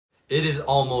It is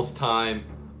almost time.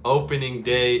 Opening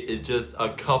day is just a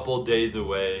couple days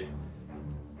away.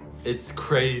 It's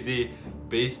crazy.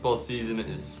 Baseball season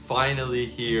is finally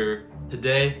here.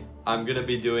 Today, I'm gonna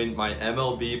be doing my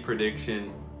MLB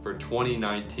predictions for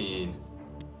 2019.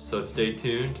 So stay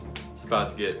tuned. It's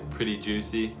about to get pretty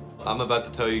juicy. I'm about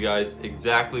to tell you guys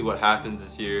exactly what happens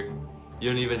this year. You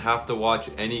don't even have to watch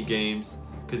any games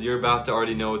because you're about to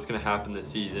already know what's gonna happen this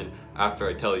season after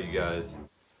I tell you guys.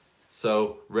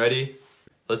 So, ready?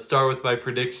 Let's start with my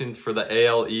predictions for the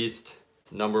AL East.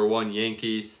 Number 1,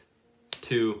 Yankees.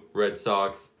 2, Red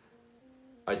Sox.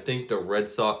 I think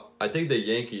the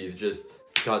Yankees just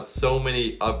got so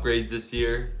many upgrades this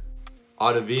year.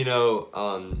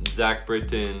 Ottavino, Zach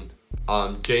Britton,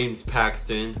 James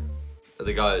Paxton.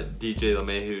 They got DJ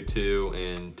LeMahieu too,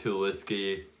 and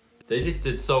Tulowitzki. They just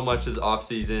did so much this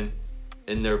offseason,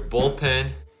 and their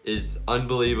bullpen is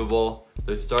unbelievable.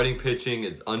 Their starting pitching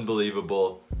is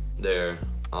unbelievable. Their,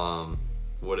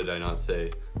 what did I not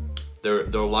say? Their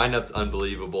lineup's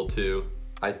unbelievable too.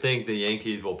 I think the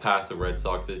Yankees will pass the Red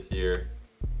Sox this year.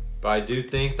 But I do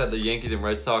think that the Yankees and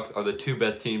Red Sox are the two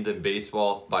best teams in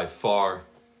baseball by far.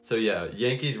 So yeah,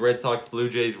 Yankees, Red Sox, Blue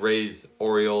Jays, Rays,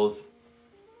 Orioles.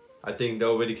 I think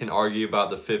nobody can argue about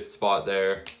the 5th spot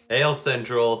there. AL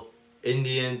Central,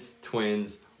 Indians,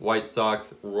 Twins, White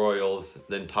Sox, Royals,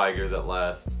 then Tigers at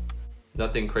last.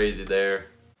 Nothing crazy there.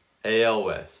 AL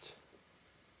West.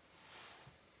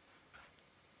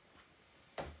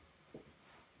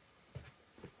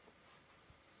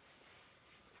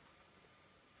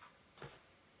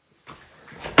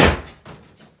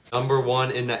 Number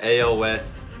 1 in the AL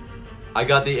West. I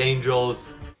got the Angels.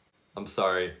 I'm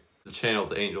sorry. The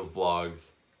channel's Angels Vlogs.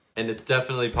 And it's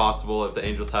definitely possible if the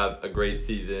Angels have a great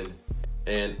season.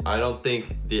 And I don't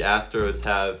think the Astros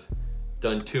have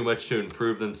done too much to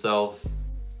improve themselves.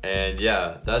 And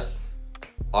yeah, that's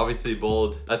obviously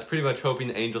bold. That's pretty much hoping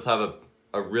the Angels have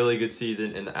a really good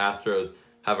season and the Astros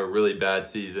have a really bad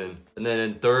season. And then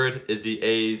in 3rd is the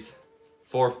A's,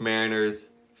 4th Mariners,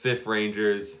 5th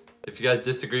Rangers. If you guys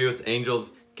disagree with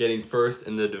Angels getting 1st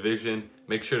in the division,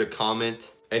 make sure to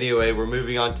comment. Anyway, we're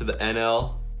moving on to the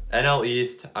NL. NL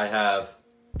East, I have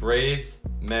Braves,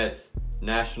 Mets,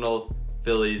 Nationals,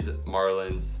 Phillies,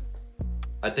 Marlins.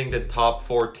 I think the top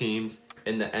 4 teams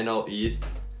in the NL East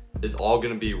is all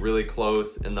going to be really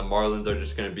close, and the Marlins are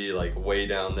just going to be like way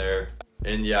down there.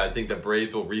 And yeah, I think the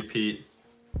Braves will repeat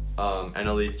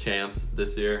NL East champs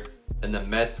this year. And the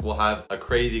Mets will have a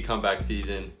crazy comeback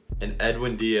season. And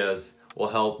Edwin Diaz will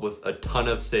help with a ton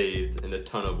of saves and a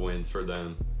ton of wins for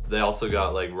them. They also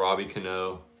got like Robbie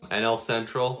Cano. NL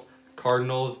Central,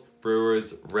 Cardinals,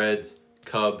 Brewers, Reds,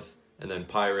 Cubs, and then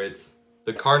Pirates.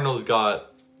 The Cardinals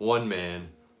got one man,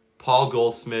 Paul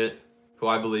Goldschmidt, who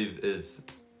I believe is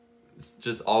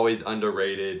just always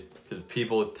underrated because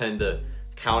people tend to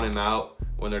count him out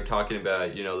when they're talking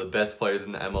about, you know, the best players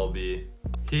in the MLB.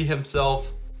 He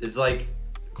himself is like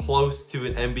close to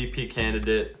an MVP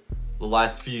candidate the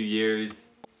last few years,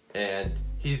 and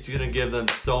he's gonna give them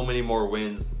so many more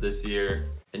wins this year.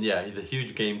 And yeah, he's a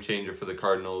huge game changer for the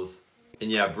Cardinals.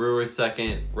 And yeah, Brewers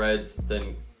 2nd, Reds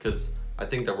then, because I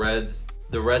think the Reds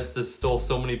just stole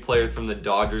so many players from the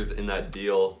Dodgers in that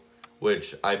deal,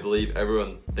 which I believe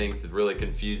everyone thinks is really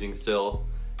confusing still.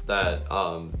 That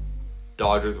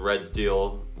Dodgers-Reds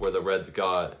deal where the Reds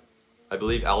got, I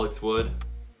believe, Alex Wood.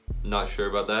 Not sure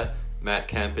about that. Matt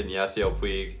Kemp and Yasiel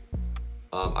Puig.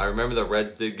 I remember the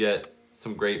Reds did get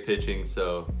some great pitching,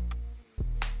 so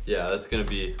yeah, that's going to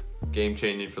be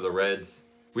game-changing for the Reds.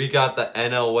 We got the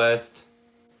NL West.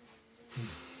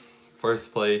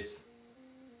 1st place,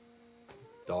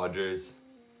 Dodgers.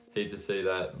 Hate to say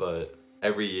that, but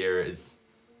every year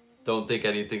don't think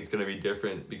anything's going to be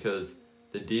different because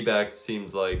the D-backs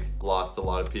seems like lost a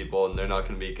lot of people and they're not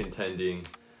going to be contending.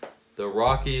 The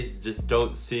Rockies just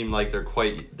don't seem like they're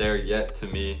quite there yet to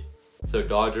me. So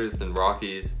Dodgers, then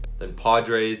Rockies, then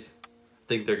Padres. I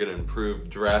think they're going to improve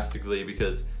drastically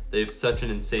because they have such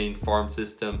an insane farm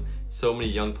system. So many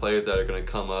young players that are going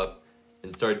to come up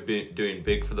and start doing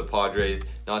big for the Padres.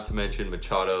 Not to mention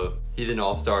Machado. He's an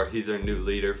all-star. He's their new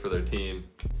leader for their team.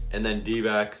 And then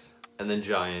D-backs, and then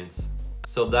Giants.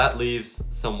 So that leaves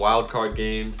some wild card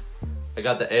games. I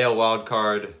got the AL wild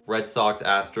card, Red Sox,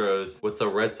 Astros, with the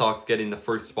Red Sox getting the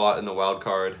 1st spot in the wild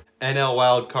card. NL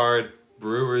wild card,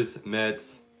 Brewers,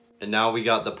 Mets, and now we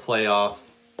got the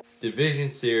playoffs.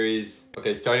 Division series.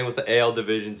 Okay, starting with the AL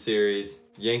division series.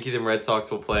 Yankees and Red Sox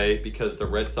will play because the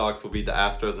Red Sox will beat the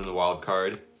Astros in the wild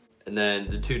card. And then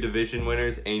the 2 division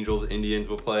winners, Angels, Indians,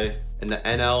 will play. In the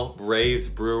NL, Braves,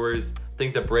 Brewers. I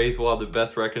think the Braves will have the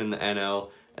best record in the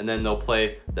NL. And then they'll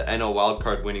play the NL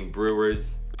wildcard winning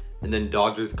Brewers. and then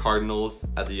Dodgers Cardinals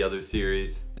at the other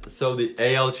series. So the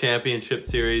AL Championship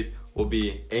Series will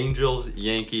be Angels,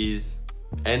 Yankees,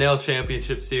 NL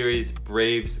Championship Series,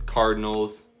 Braves,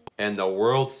 Cardinals, and the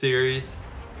World Series,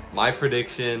 my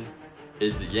prediction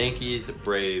is Yankees,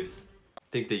 Braves. I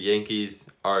think the Yankees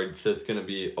are just going to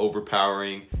be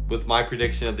overpowering. With my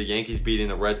prediction of the Yankees beating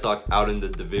the Red Sox out in the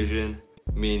division,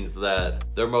 means that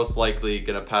they're most likely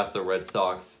going to pass the Red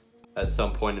Sox at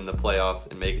some point in the playoffs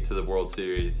and make it to the World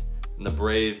Series. And the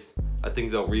Braves, I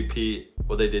think they'll repeat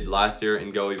what they did last year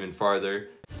and go even farther.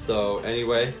 So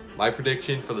anyway, my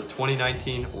prediction for the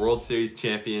 2019 World Series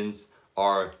champions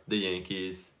are the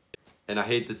Yankees. And I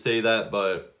hate to say that,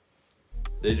 but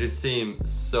they just seem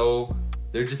so,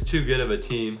 they're just too good of a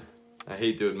team. I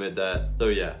hate to admit that. So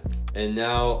yeah. And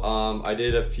now I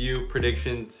did a few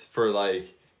predictions for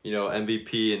like, you know,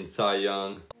 MVP and Cy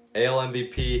Young. AL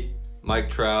MVP, Mike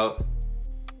Trout.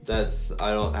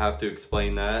 I don't have to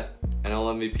explain that.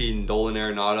 NL MVP, Nolan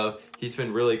Arenado. He's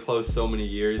been really close so many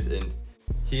years, and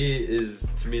he is,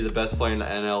 to me, the best player in the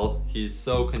NL. He's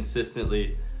so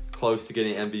consistently close to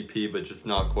getting MVP, but just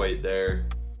not quite there.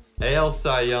 AL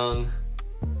Cy Young,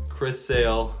 Chris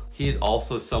Sale. He's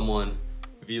also someone,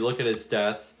 if you look at his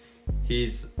stats,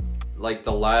 he's like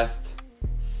the last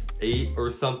 8 or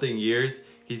something years,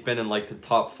 he's been in like the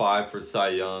top 5 for Cy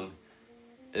Young.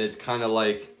 And it's kind of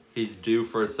like he's due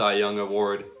for a Cy Young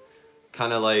award.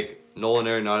 Kind of like Nolan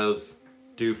Arenado's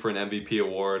due for an MVP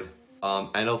award.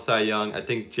 NL Cy Young, I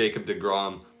think Jacob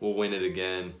deGrom will win it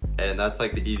again. And that's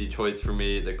like the easy choice for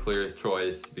me, the clearest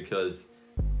choice, because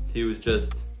he was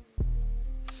just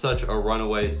such a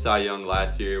runaway Cy Young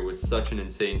last year with such an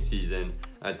insane season.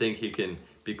 I think he can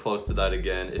be close to that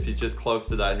again. If he's just close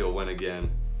to that, he'll win again.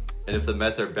 And if the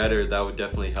Mets are better, that would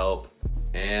definitely help.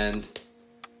 And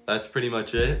that's pretty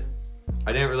much it.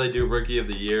 I didn't really do Rookie of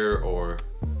the Year or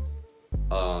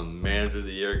Manager of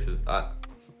the Year because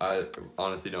I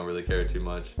honestly don't really care too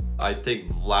much. I think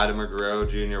Vladimir Guerrero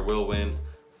Jr. will win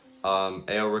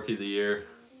AL Rookie of the Year.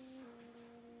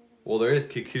 Well, there is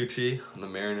Kikuchi on the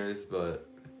Mariners, but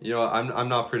you know, I'm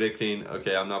not predicting.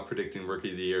 Okay, I'm not predicting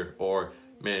Rookie of the Year or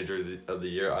Manager of the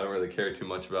Year. I don't really care too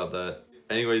much about that.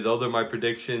 Anyway, those are my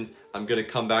predictions. I'm gonna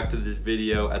come back to this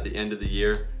video at the end of the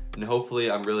year, and hopefully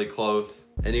I'm really close.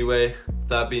 Anyway, with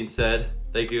that being said,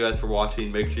 thank you guys for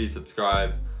watching. Make sure you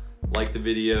subscribe, like the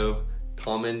video,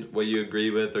 comment what you agree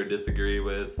with or disagree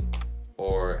with,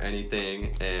 or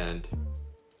anything, and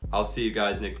I'll see you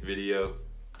guys next video.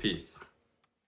 Peace.